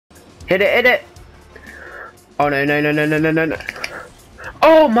Hit it, hit it! Oh no, no, no, no, no, no, no, no.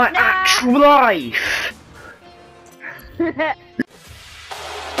 Oh my actual life!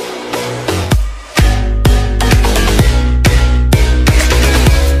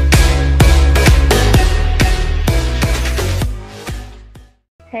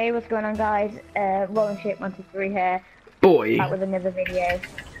 Hey, what's going on, guys? RollingShip 123 here. Boy. Back with another video.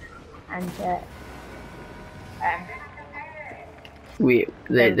 And,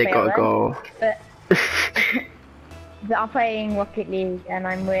 they gotta go. But I'm playing Rocket League and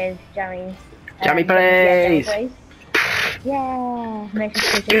I'm with Jamie. JammiePlays! Yeah! Make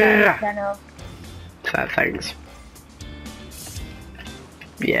sure to check out his channel. Thanks.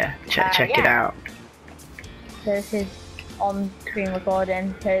 Yeah, check it out. So this is on-screen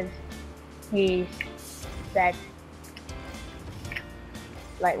recording because he's said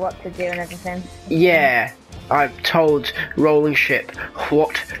like what to do and everything. Yeah, I've told RollingShip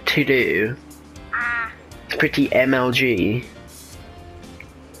what to do. It's pretty MLG.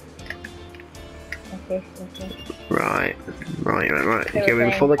 Okay. Right. So You're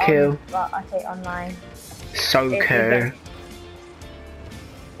going for the kill. Well, I say online. Soko.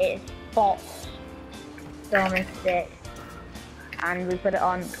 It's bots, Storming Stick, and we put it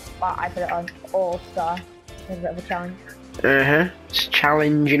on. Well, I put it on All-Star. It's a bit of a challenge. It's a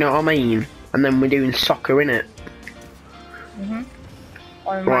challenge, you know what I mean? And then we're doing soccer, innit?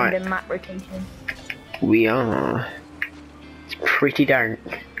 On random map rotation. We are. It's pretty dank.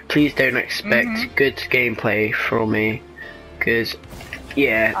 Please don't expect good gameplay from me, because,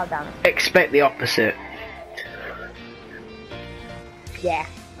 yeah, Oh, damn it. expect the opposite. Yeah.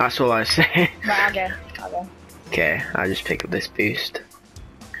 That's all I say. Right, I'll go. Okay, I'll just pick up this boost.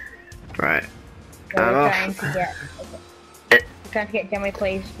 Right. So I'm we're off. trying to get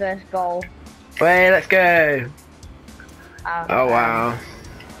JammiePlays' first goal. Wait, let's go. Oh wow.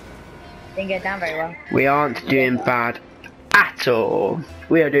 Didn't get down very well. We aren't doing bad at all.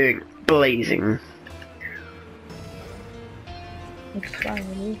 We are doing blazing.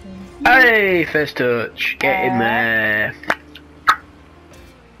 Hey, first touch. Get in there.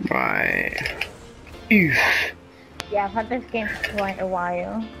 Right. Oof. Yeah, I've had this game for quite a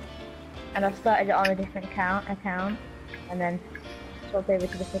while, and I started it on a different account, and then swapped over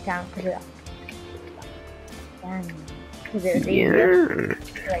to this account because it was easier.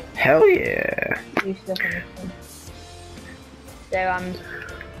 Like, hell yeah. do stuff on this one. So I'm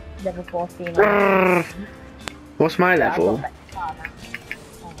level 14 now. What's my So level? I've got better car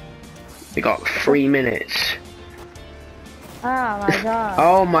now. We got 3 minutes. Oh my god.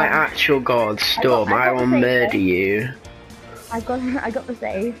 Oh my actual god, Storm, I will murder you. I got the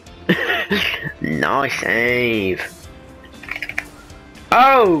save. Nice save.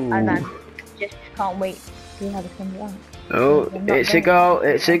 Oh! And I just can't wait to see how this comes out. Oh, it's a go,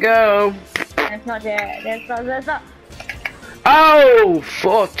 it's a go. And it's not there, it's not. Oh,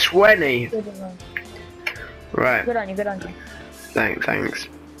 420. Good on you. Right. Good on you. Thanks.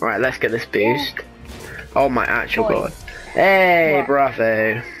 Right, let's get this boost. Oh my actual Boy. god. Hey, What?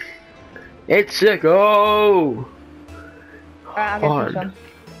 bravo. It's a go. Alright, I'll get this one.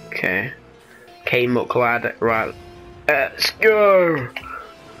 Okay. K-Muck lad. Right. Let's go.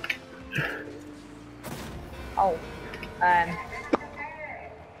 Oh.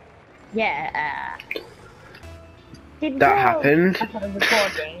 Yeah, That happened. I started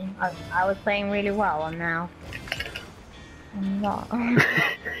recording. I was playing really well, and now I'm not.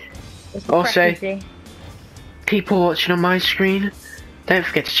 It's Also, crazy. people watching on my screen, don't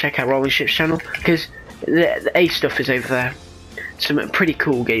forget to check out RollingShip's channel, because the A stuff is over there. Some pretty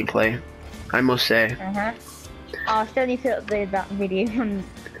cool gameplay, I must say. Oh, I still need to upload that video from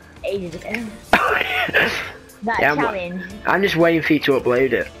ages ago. That challenge. I'm just waiting for you to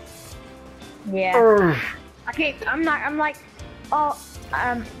upload it. Yeah. I'm like, oh,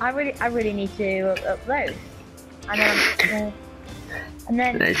 I really need to upload. And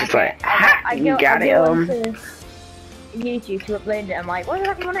then it's just okay, like, I you go got it onto YouTube to upload it. I'm like, what the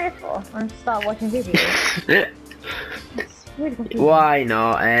heck am I here for? And start watching videos. It's really confusing. Why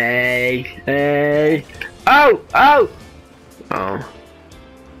not? Hey. Oh.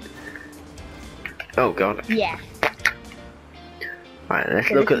 Oh god. Yeah. Right, let's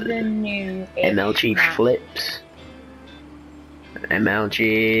So look this at is a new MLG map. flips.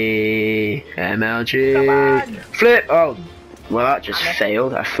 MLG. Come on. Flip! Oh, well that just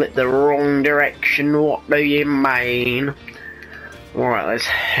failed. I flipped the wrong direction. What do you mean? Alright, let's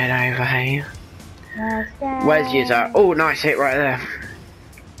head over here. Where's yours at? Oh, nice hit right there.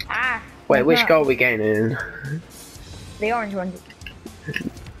 Wait, which goal are we gaining? The orange one.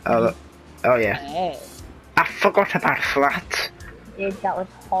 Oh yeah. I forgot about that. That was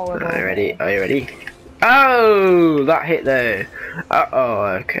horrible. Are you ready? Are you ready? Oh, that hit though.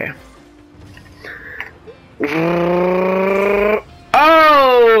 Oh, okay.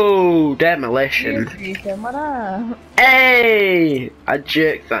 Oh, demolition. What up? Hey, I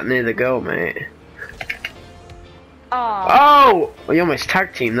jerked that near the goal, mate. Oh. Oh, we almost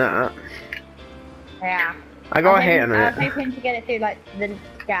tag team that. Yeah. I got a hit on I it. was hoping to get it through like the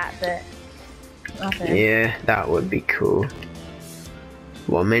gap, but nothing. Yeah, that would be cool.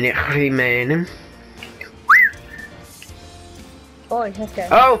 1 minute remaining. Boys, let's go.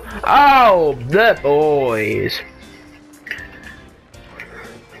 Oh, the boys.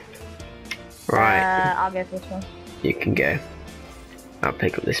 Right. I'll go for this one. You can go. I'll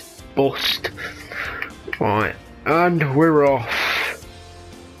pick up this bust. Right, and we're off.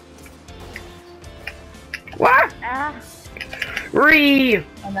 What?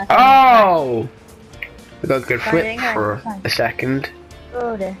 Oh! We got a good flip for a second.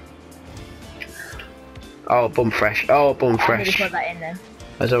 Oh dear. Oh, bum fresh. Oh, bum I fresh. need to put that in then.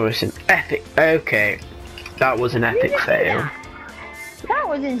 That's always an epic. Okay, that was an epic fail. That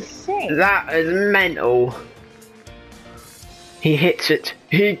was insane. That is mental. He hits it.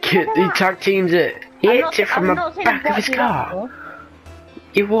 He tag teams it. He hits it from the back of his car.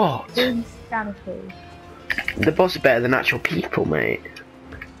 You what? Insanity. The boss is better than actual people, mate.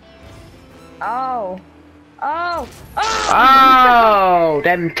 Oh. Oh,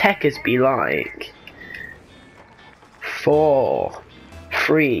 them techers be like. 4,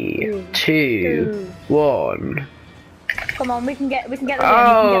 3, 2, 1. Come on, we can get the win.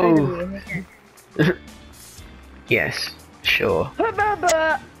 Oh. Yes, sure.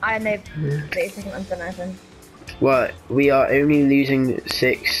 I know. Wait a second, I'm gonna open. Well, we are only losing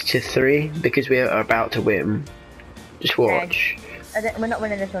 6-3 because we are about to win. Just watch. We're not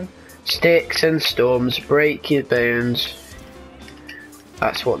winning this one. Sticks and storms break your bones.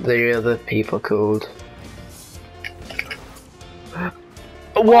 That's what the other people are called.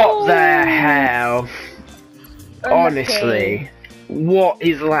 What the hell? Honestly, what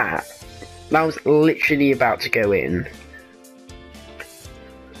is that? That was literally about to go in.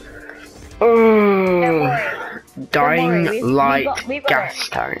 Oh, dying light gas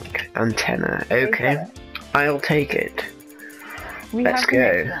tank antenna. Okay, I'll take it. Let's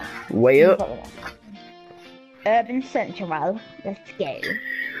go. Way up. Urban Central. Let's go.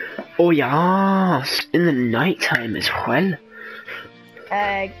 Oh yes, in the night time as well.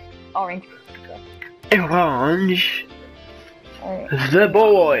 Orange. Orange. The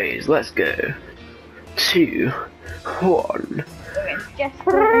boys. Let's go. 2, 1.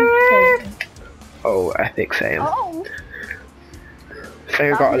 Oh, epic fail. Oh.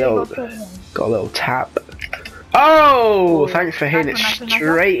 Fail got a little tap. Oh, thanks for hitting it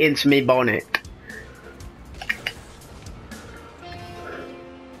straight into me bonnet.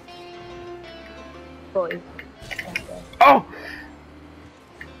 Boys. Oh.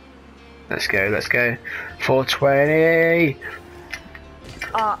 Let's go. Let's go. 420.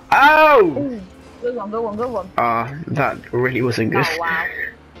 Oh. Good one. That really wasn't good. Oh wow.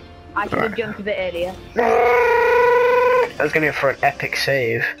 I should have jumped a bit earlier. I was gonna go for an epic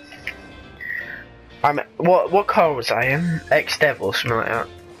save. What car was I in? X-Devil, something like that.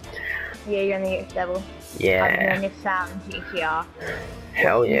 Yeah, you're on the X-Devil. Yeah. I'm in Nissan GTR.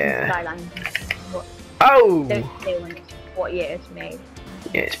 Hell yeah. Skyline. Oh! Don't say when it's what year it's made.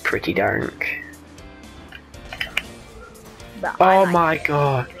 Yeah, it's pretty dank. But Oh my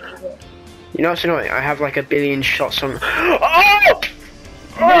god. You know what's annoying? I have like a billion shots on. Oh!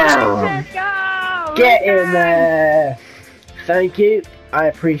 Let's go! Get in there! Thank you. I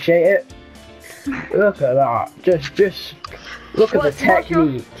appreciate it. Look at that. Just look at the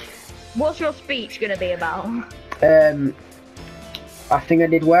technique. What's your speech gonna be about? I think I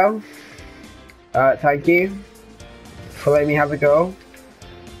did well. Thank you for letting me have a go.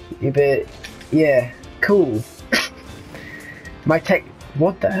 Yeah, cool. My tech.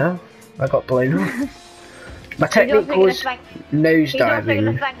 What the hell? I got blown up. My technique was nose He's also diving.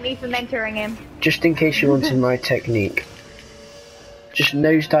 gonna thank me for mentoring him. Just in case you wanted my technique. Just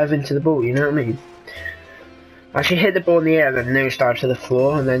nose dive into the ball, you know what I mean? Actually hit the ball in the air and then nose dive to the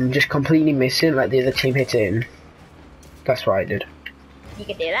floor and then just completely miss it like the other team hit it in. That's what I did. You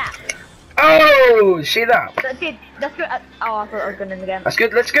can do that. Oh, see that? That's good. Oh, I thought I was going in again. That's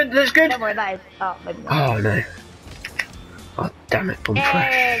good, that's good, that's good. Don't worry, that is. Oh, maybe not. Oh no. Oh damn it, bum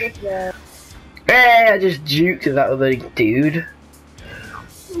Hey, fresh. Hey, I just juked that other dude.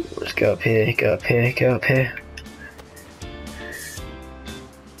 Let's go up here, go up here, go up here.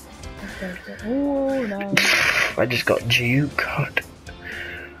 Oh no. I just got juked.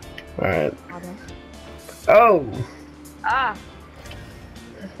 Alright. Oh! Ah!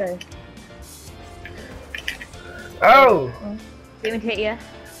 go. Oh! Didn't hit you.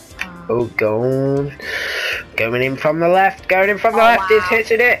 Oh, God. Going in from the left, going in from the Oh, left, wow. he's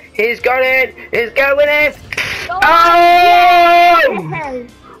hitting it, he's got it, he's going in! Oh! Oh!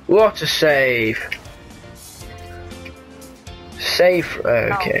 What a save. Save,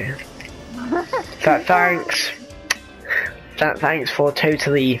 okay. Thanks. Thanks for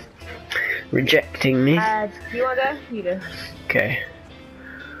totally rejecting me. Do you want to go? You do. Okay.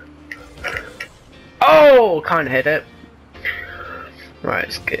 Oh, can't hit it. Right,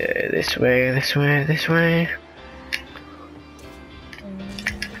 let's go this way, this way, this way.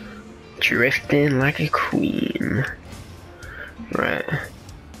 Drifting like a queen. Right.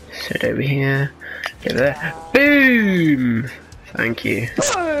 Sit over here. Get there. Boom! Thank you.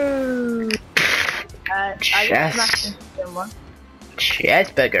 Chess.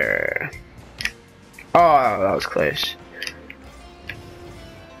 Cheeseburger. Oh, that was close.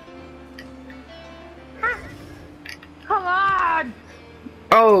 Come on!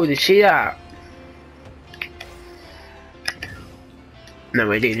 Oh, did you see that? No,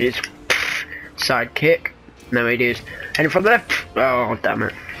 we did it. Side kick. No, we did. And from the left. Oh, damn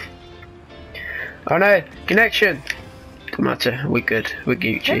it. Oh no, connection. Don't matter. We're good. We're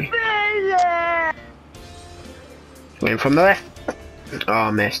Gucci. Going from the left.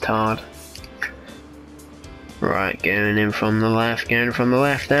 Oh, missed hard. Right, going in from the left, going from the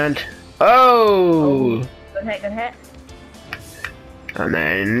left, and oh! Good hit, good hit. And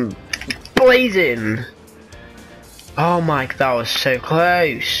then blazing. Oh my, that was so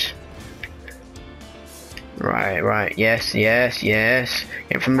close. Right, yes. Get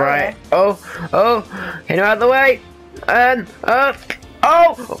from the right. Oh, hit him out of the way. And up.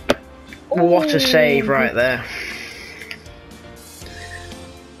 Oh! What a save right there.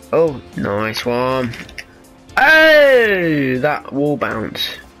 Oh, nice one. Oh, that wall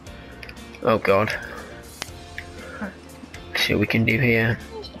bounce. Oh god. Let's see what we can do here.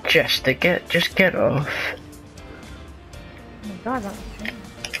 Just get off. Oh my god, that was strange.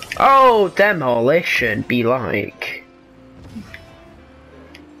 Oh, demolition be like.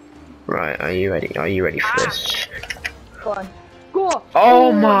 Right, are you ready? Are you ready for this? Go on. Go!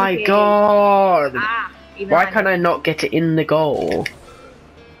 Oh my god! Why Even can't I not get it in the goal?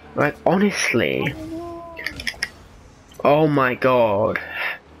 Like, honestly. Oh my god.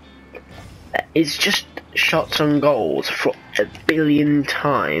 It's just shots on goals for a billion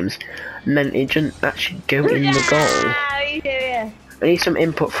times, and then it doesn't actually go in the goal. Are you serious? I need some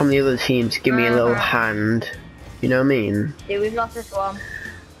input from the other team to give me a little hand. You know what I mean? Dude, we've lost this one.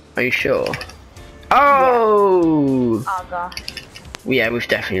 Are you sure? Oh! Oh god. Yeah, we've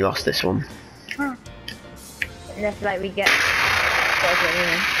definitely lost this one. Unless like we get...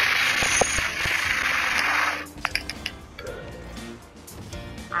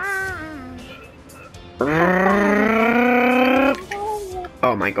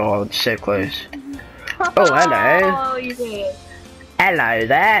 Oh my god, so close. Oh, hello. Oh, you did. Hello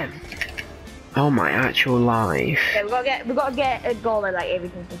there. Oh my actual life. Okay, we gotta get a goal in like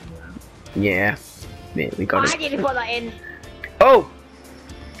everything. Yeah. Yeah, we got I it. need to put that in. Oh!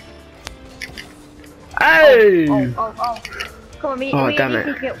 Oh! Oh. Come on, we damn need it.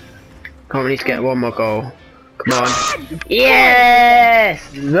 to get... Come on, we need to get one more goal. Come on. Yes!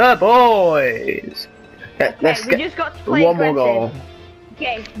 The boys! Let's we get just got to play one more aggressive. goal.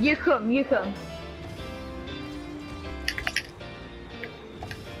 Okay, you come.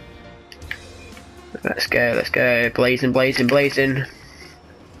 Let's go. Blazing.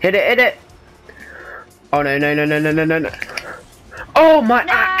 Hit it. Oh no. Oh my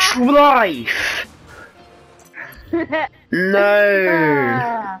actual life!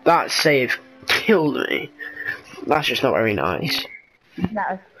 No! That save killed me. That's just not very nice. That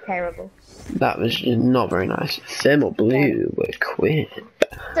was terrible. That was just not very nice. Thermal blue, we're quit.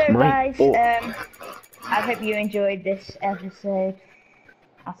 So My guys, I hope you enjoyed this episode.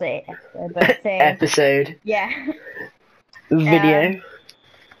 I'll say episode, but episode. Yeah. Video.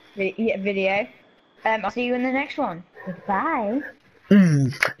 Video. I'll see you in the next one. Goodbye.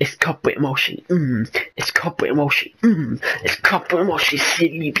 It's copyright moshi. It's copyright moshi. It's copyright moshi.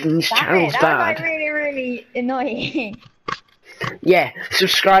 Silly beans channel's That bad. was like really annoying. Yeah,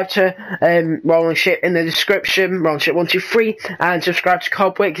 subscribe to RollingShip in the description, RollingShip123, and subscribe to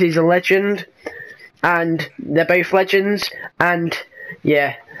Cobwick, he's a legend, and they're both legends, and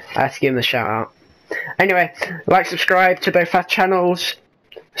yeah, I have to give them a shout out. Anyway, like, subscribe to both our channels,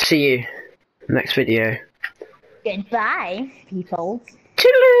 see you next video. Goodbye, people.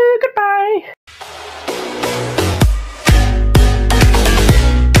 Toodaloo, goodbye.